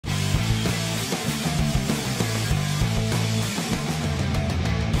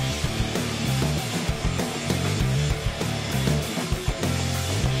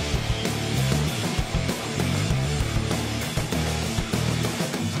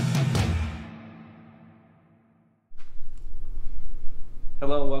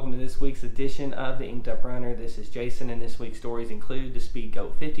Hello and welcome to this week's edition of the Inked Up Runner. This is Jason, and this week's stories include the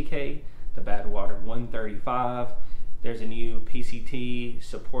Speedgoat 50K, the Badwater 135, there's a new PCT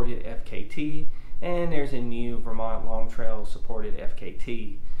Supported FKT, and there's a new Vermont Long Trail Supported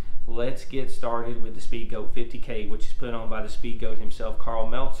FKT. Let's get started with the Speedgoat 50K, which is put on by the Speedgoat himself, Carl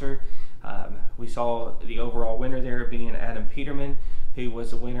Meltzer. We saw the overall winner there being Adam Peterman, who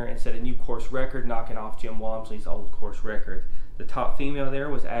was the winner and set a new course record, knocking off Jim Walmsley's old course record. The top female there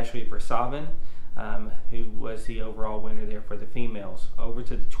was Ashley Bersavin, who was the overall winner there for the females. Over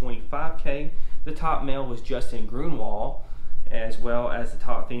to the 25K, the top male was Justin Grunwald, as well as the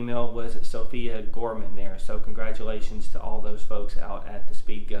top female was Sophia Gorman there. So congratulations to all those folks out at the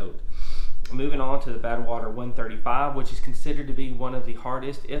Speedgoat. Moving on to the Badwater 135, which is considered to be one of the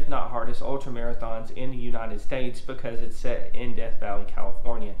hardest, if not hardest, ultra marathons in the United States because it's set in Death Valley,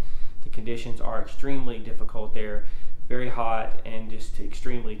 California. The conditions are extremely difficult there, very hot, and just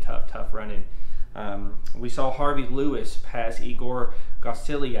extremely tough running. We saw Harvey Lewis pass Igor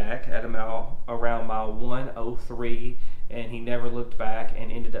Gosiliak at around mile 103, and he never looked back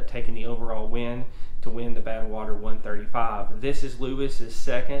and ended up taking the overall win to win the Badwater 135. This is Lewis's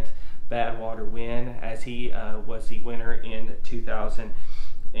second Badwater win, as he was the winner in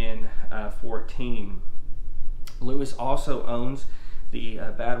 2014. Lewis also owns the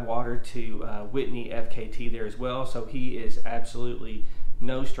Badwater to Whitney FKT there as well, so he is absolutely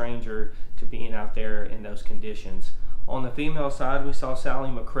no stranger to being out there in those conditions. On the female side, we saw Sally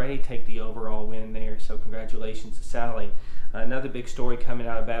McRae take the overall win there, so congratulations to Sally. Another big story coming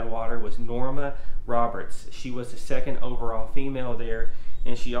out of Badwater was Norma Roberts. She was the second overall female there,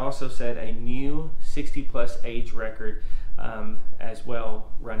 and she also set a new 60+ age record as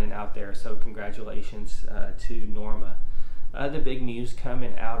well running out there, so congratulations to Norma. The big news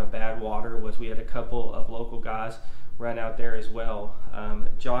coming out of Badwater was we had a couple of local guys run out there as well.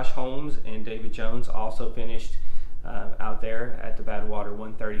 Josh Holmes and David Jones also finished out there at the Badwater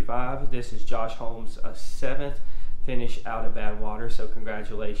 135. This is Josh Holmes' 7th finish out of Badwater, so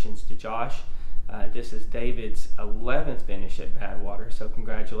congratulations to Josh. This is David's 11th finish at Badwater, so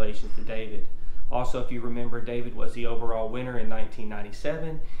congratulations to David. Also, if you remember, David was the overall winner in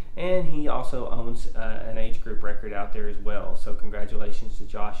 1997, and he also owns an age group record out there as well. So congratulations to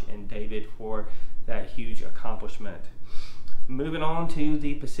Josh and David for that huge accomplishment. Moving on to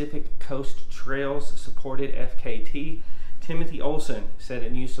the Pacific Coast Trails Supported FKT, Timothy Olsen set a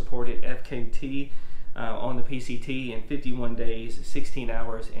new Supported FKT on the PCT in 51 days, 16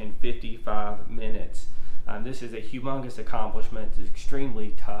 hours, and 55 minutes. This is a humongous accomplishment. It's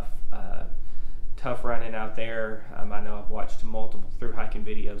extremely tough running out there. I know I've watched multiple through hiking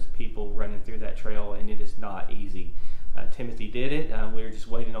videos of people running through that trail, and it is not easy. Timothy did it. We were just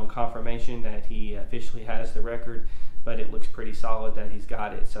waiting on confirmation that he officially has the record, but it looks pretty solid that he's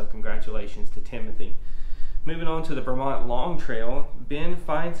got it, so congratulations to Timothy. Moving on to the Vermont Long Trail, Ben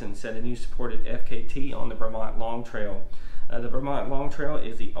Feinson set a new Supported FKT on the Vermont Long Trail. The Vermont Long Trail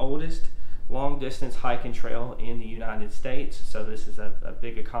is the oldest long distance hiking trail in the United States, so this is a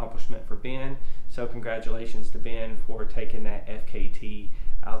big accomplishment for Ben, so congratulations to Ben for taking that FKT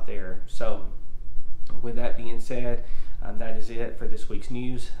out there. So with that being said, that is it for this week's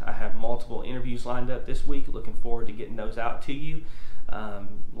news. I have multiple interviews lined up this week, looking forward to getting those out to you.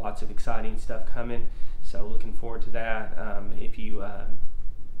 Lots of exciting stuff coming, so looking forward to that. If you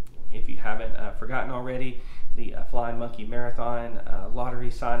haven't forgotten already, the Flying Monkey Marathon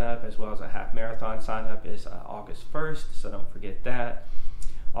lottery sign up, as well as a half marathon sign up, is August 1st, so don't forget that.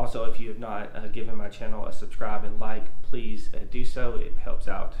 Also, if you have not given my channel a subscribe and like, please do so. It helps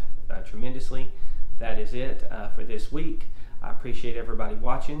out tremendously. That is it for this week. I appreciate everybody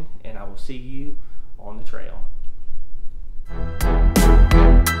watching, and I will see you on the trail.